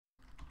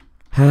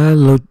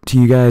Hello to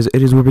you guys,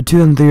 it is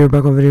Weber2 and we're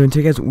back on video, and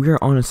today guys, we are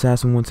on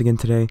Assassin once again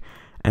today,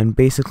 and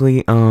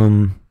basically,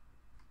 there's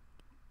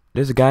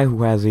a guy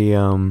who has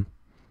a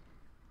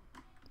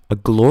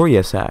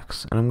glorious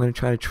axe, and I'm gonna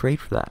try to trade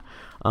for that.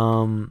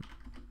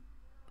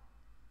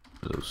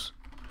 Those,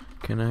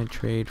 can I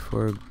trade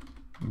for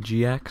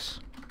GX?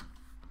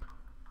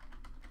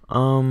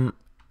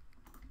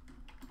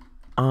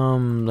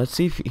 Let's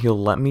see if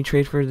he'll let me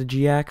trade for the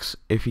GX.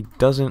 If he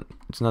doesn't,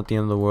 it's not the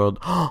end of the world.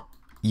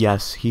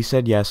 Yes, he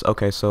said yes.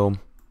 Okay, so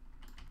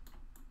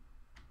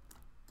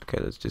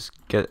let's just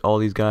get all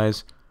these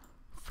guys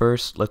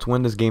first. Let's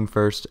win this game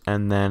first,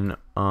 and then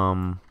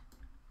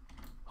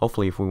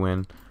hopefully if we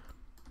win,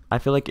 I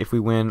feel like if we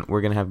win, we're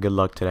gonna have good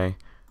luck today.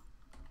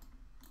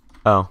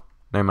 Oh,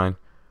 never mind.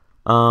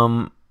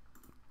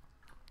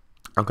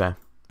 Okay,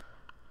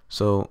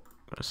 so I'm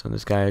gonna send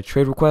this guy a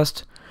trade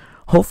request.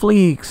 Hopefully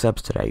he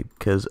accepts today,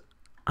 because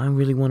I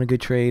really want a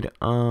good trade.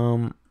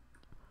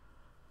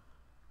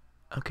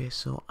 Okay,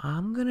 so where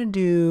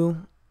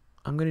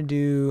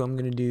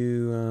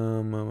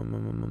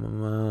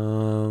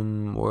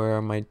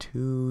are my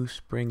two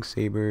spring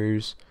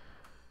sabers?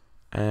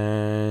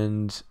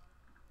 And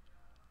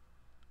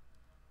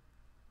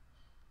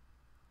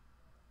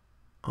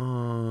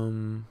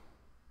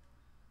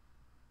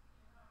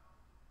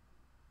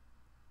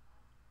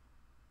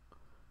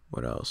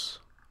what else?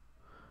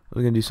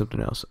 We're gonna do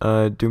something else.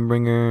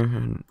 Doombringer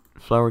and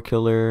Flower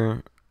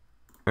Killer,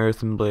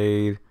 Earthen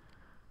Blade,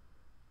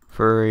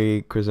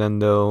 Furry,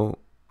 Crescendo,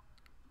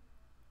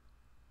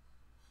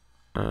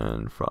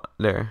 and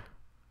there.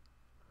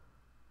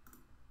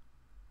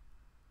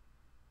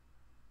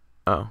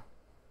 Oh.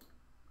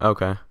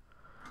 Okay.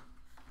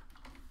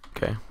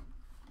 Okay.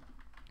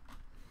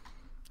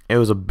 It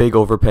was a big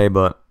overpay,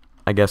 but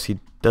I guess he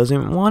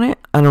doesn't want it.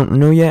 I don't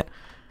know yet.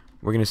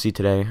 We're gonna see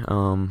today.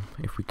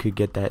 If we could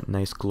get that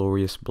nice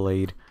glorious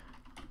blade,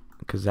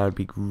 because that would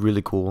be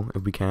really cool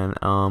if we can.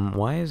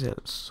 Why is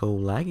it so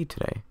laggy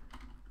today?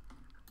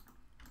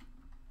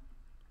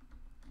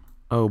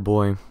 Oh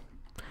boy,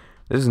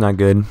 this is not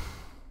good.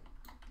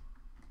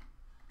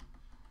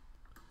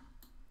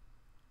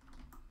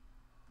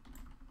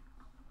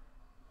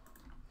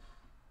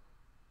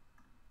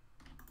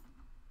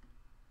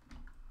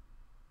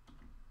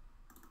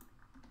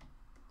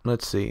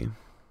 Let's see.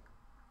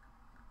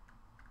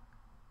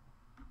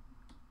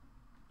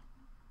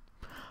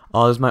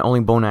 Oh, this is my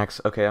only bone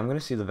axe. Okay, I'm gonna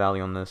see the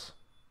value on this.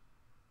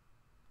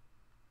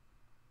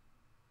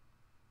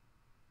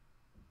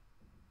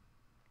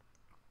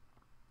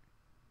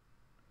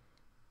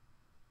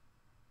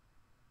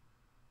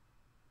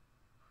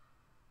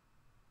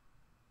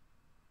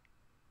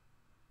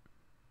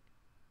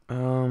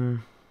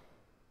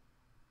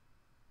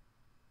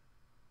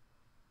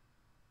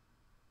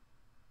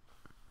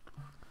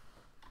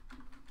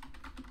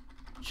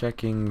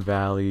 Checking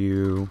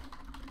value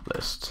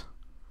list.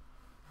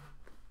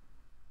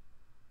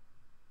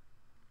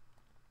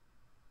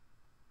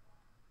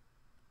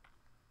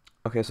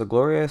 Okay, so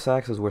Glorious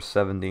Axe is worth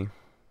 70.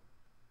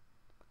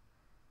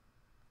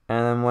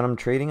 And then when I'm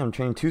trading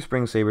two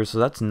Spring Sabers, so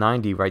that's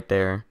 90 right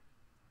there.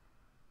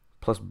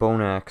 Plus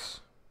Bone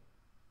Axe.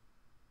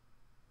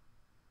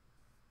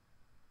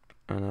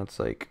 And that's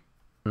like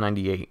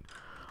 98.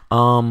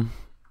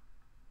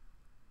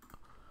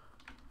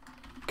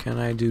 Can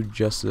I do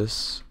just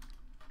this?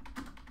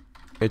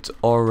 It's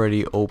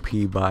already OP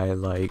by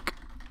like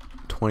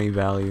 20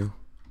 value.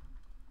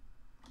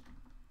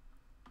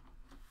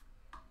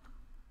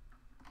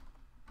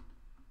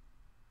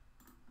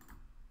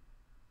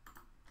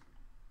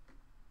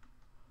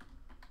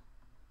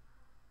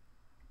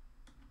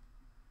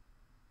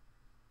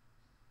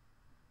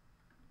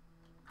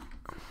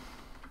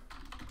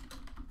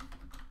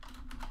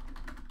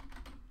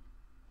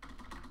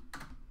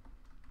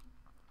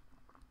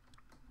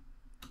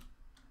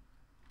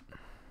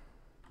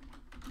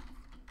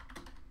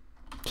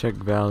 Check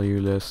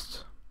value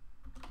list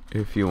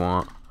if you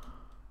want.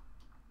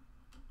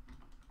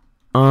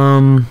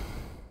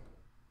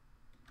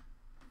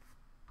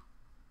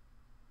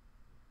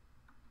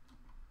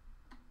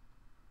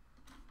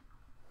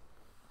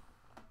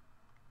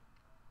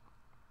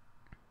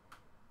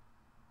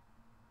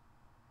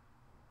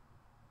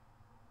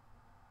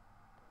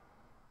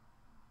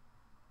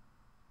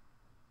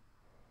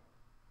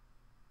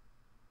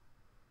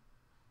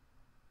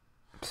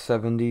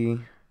 70,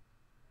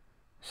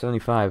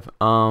 75.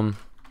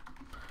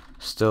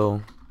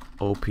 Still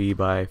OP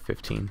by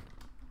 15.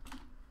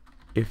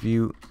 If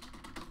you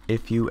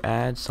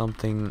add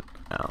something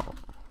out,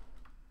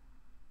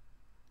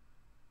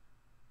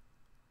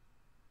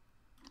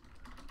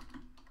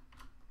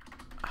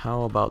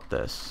 how about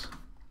this?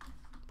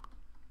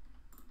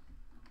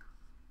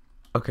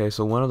 Okay,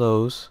 so one of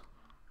those.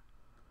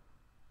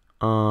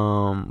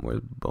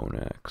 Where's Bone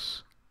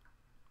Axe?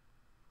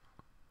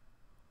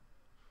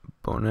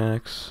 Bone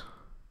Axe.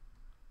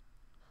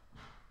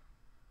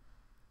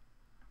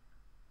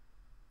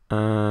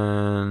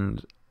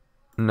 And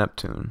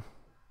Neptune.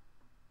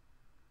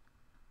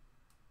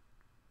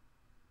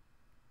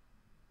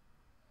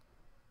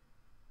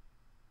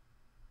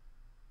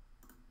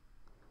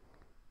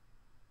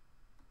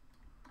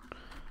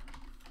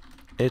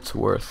 It's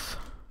worth.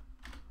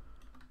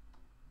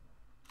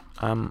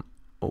 I'm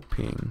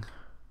OPing.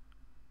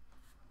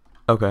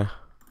 Okay.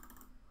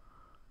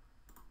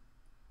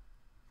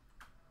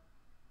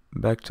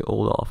 Back to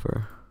old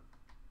offer.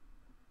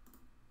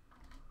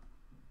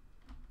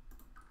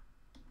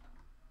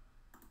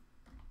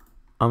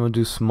 I'm gonna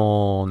do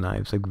small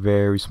knives, like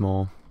very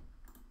small.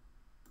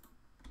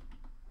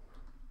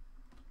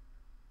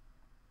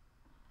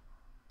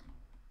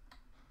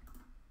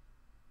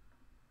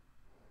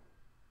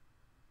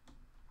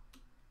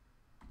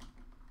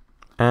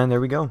 And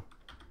there we go.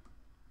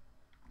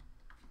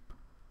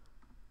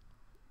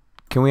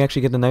 Can we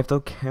actually get the knife though?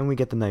 Can we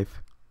get the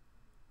knife?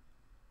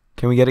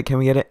 Can we get it? Can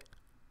we get it?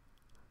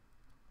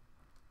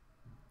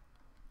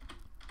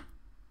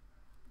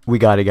 We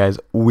got it, guys.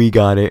 We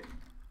got it.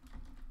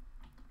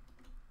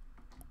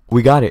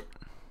 We got it.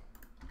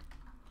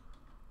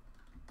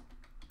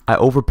 I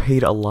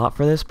overpaid a lot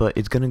for this, but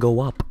it's gonna go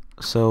up.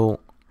 So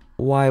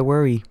why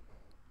worry?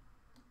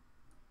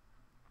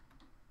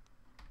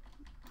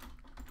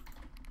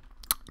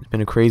 It's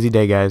been a crazy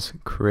day, guys.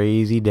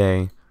 Crazy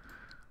day.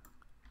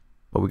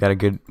 But we got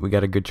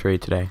a good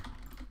trade today.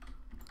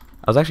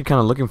 I was actually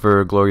kind of looking for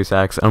a glorious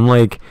axe. I'm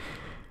like,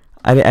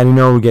 I didn't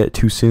know we'd get it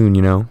too soon,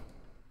 you know.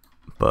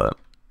 But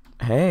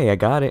hey, I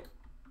got it.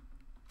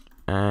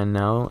 And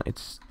now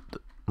it's the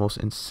most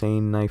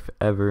insane knife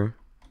ever.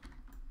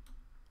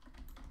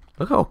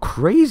 Look how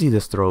crazy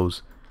this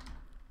throws.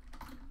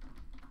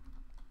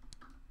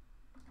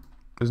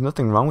 There's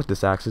nothing wrong with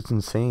this axe. It's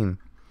insane.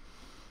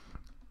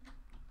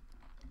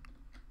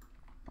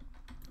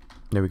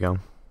 There we go.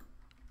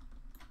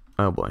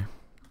 Oh boy.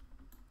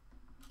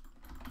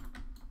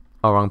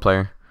 Oh, wrong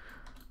player.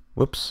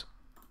 Whoops.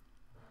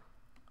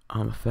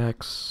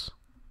 Effects.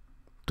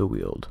 The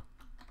wield.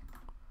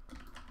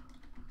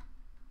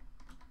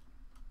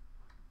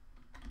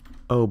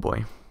 Oh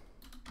boy.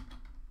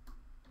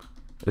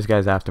 This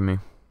guy's after me.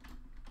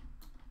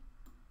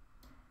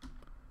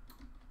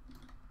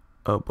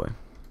 Oh boy.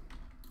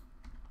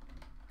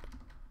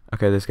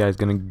 Okay, this guy's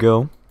gonna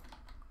go.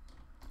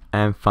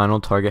 And final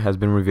target has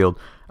been revealed.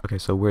 Okay,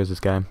 so where's this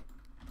guy?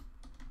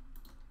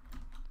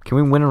 Can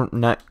we win?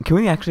 Can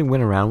we actually win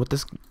around with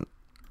this?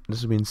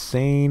 This would be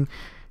insane.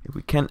 If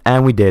we can,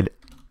 and we did.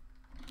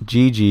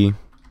 GG.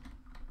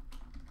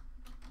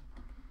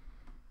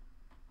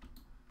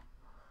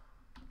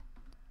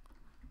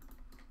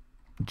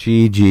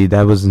 GG.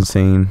 That was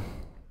insane.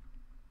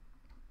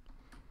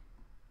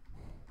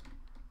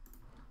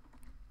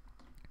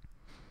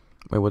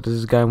 Wait, what does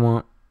this guy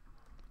want?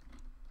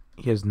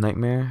 He has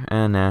nightmare?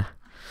 Nah.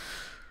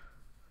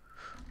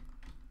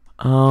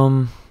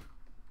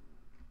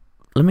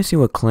 Let me see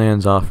what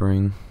clan's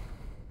offering.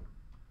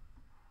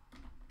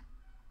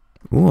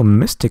 Ooh, a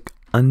mystic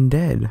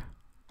undead.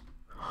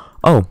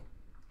 Oh.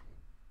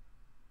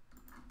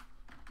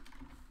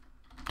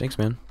 Thanks,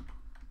 man.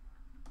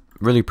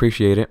 Really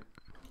appreciate it.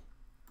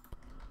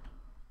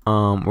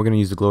 We're gonna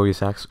use the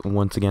glorious axe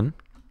once again.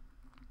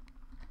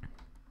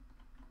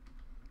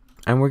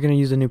 And we're gonna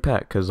use a new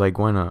pet, cause like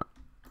why not?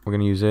 We're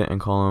gonna use it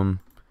and call him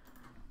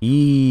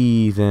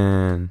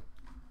Ethan.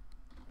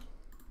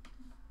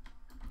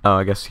 Oh,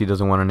 I guess he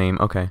doesn't want a name.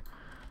 Okay.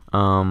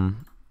 Oh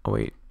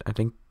wait, I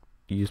think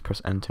you just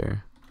press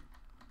enter.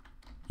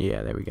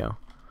 Yeah, there we go.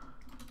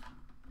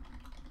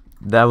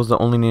 That was the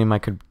only name I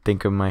could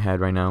think of in my head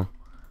right now.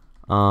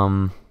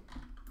 You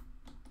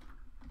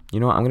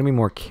know what? I'm gonna be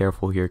more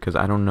careful here because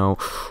I don't know.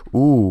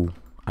 Ooh,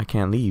 I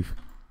can't leave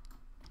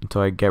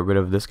until I get rid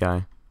of this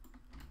guy.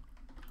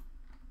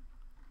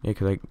 Yeah,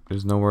 because like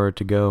there's nowhere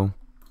to go.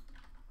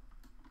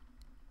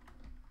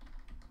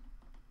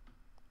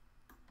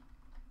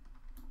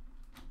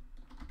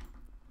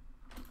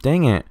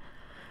 Dang it.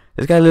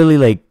 This guy literally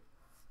like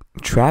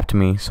trapped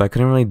me, so I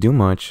couldn't really do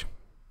much.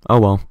 Oh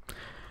well.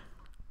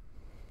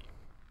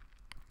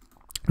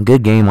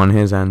 Good game on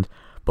his end.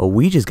 But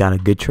we just got a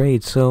good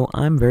trade, so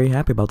I'm very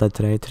happy about that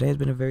today. Today has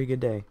been a very good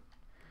day.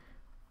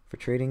 For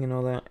trading and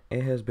all that,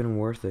 it has been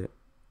worth it.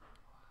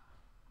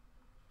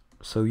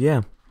 So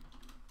yeah.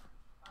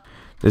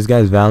 This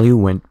guy's value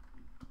went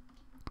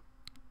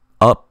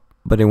up,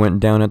 but it went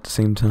down at the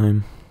same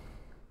time.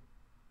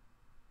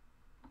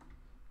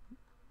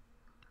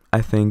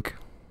 I think.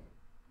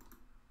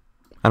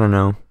 I don't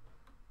know.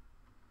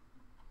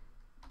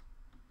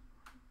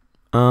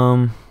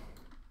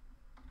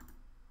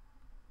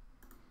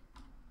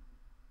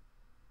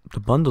 The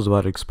bundle's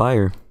about to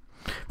expire.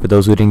 For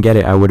those who didn't get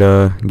it, I would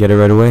get it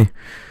right away.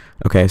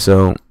 Okay,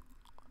 so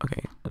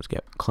let's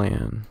get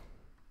clan.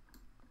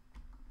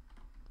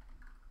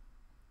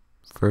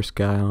 First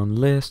guy on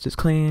list is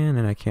clan,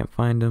 and I can't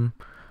find him,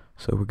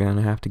 so we're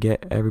gonna have to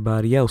get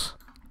everybody else.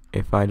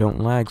 If I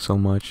don't lag so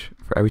much,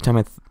 for every time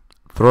I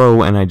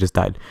throw and I just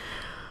died.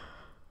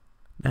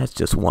 That's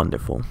just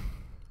wonderful.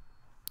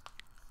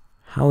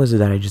 How is it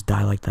that I just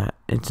die like that?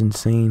 It's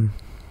insane.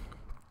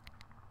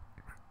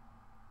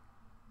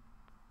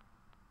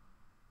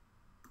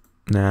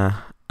 Nah,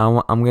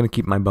 I'm gonna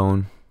keep my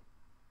bone.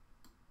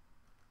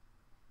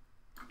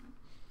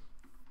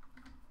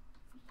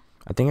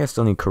 I think I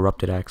still need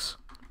corrupted X.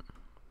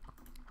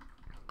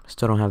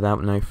 Still don't have that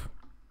knife.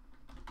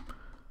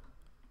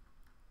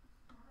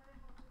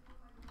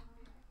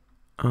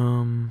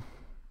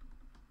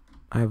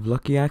 I have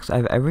lucky axe. I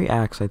have every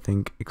axe, I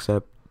think,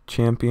 except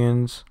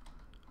champions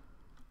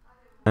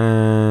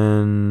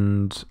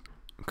and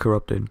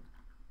corrupted.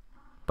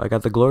 But I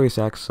got the glorious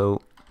axe,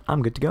 so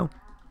I'm good to go.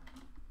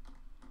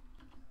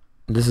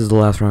 This is the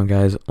last round,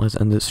 guys. Let's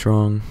end it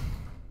strong.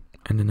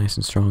 End it nice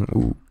and strong.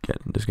 Ooh, get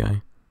this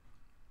guy.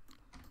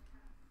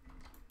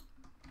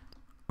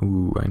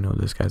 Ooh, I know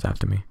this guy's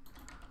after me.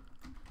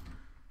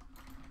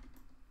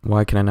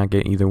 Why can I not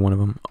get either one of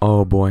them?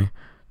 Oh boy,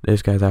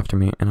 this guy's after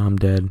me and I'm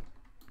dead.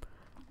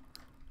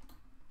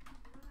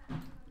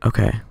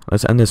 Okay,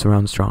 let's end this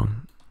round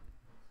strong.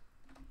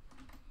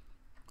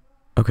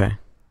 Okay.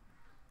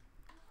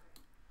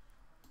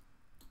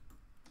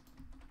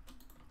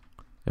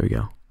 There we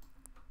go.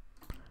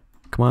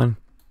 Come on.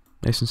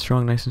 Nice and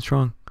strong, nice and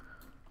strong.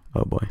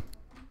 Oh boy.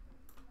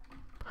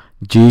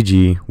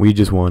 GG, we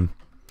just won.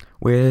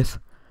 With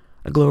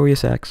a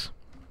glorious axe.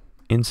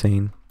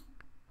 Insane.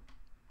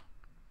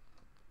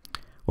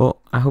 Well,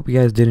 I hope you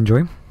guys did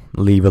enjoy.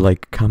 Leave a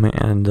like, comment,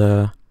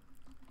 and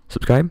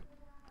subscribe.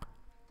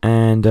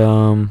 And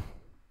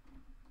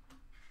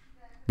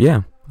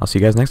yeah, I'll see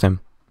you guys next time.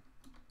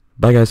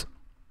 Bye guys.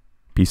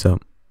 Peace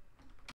out.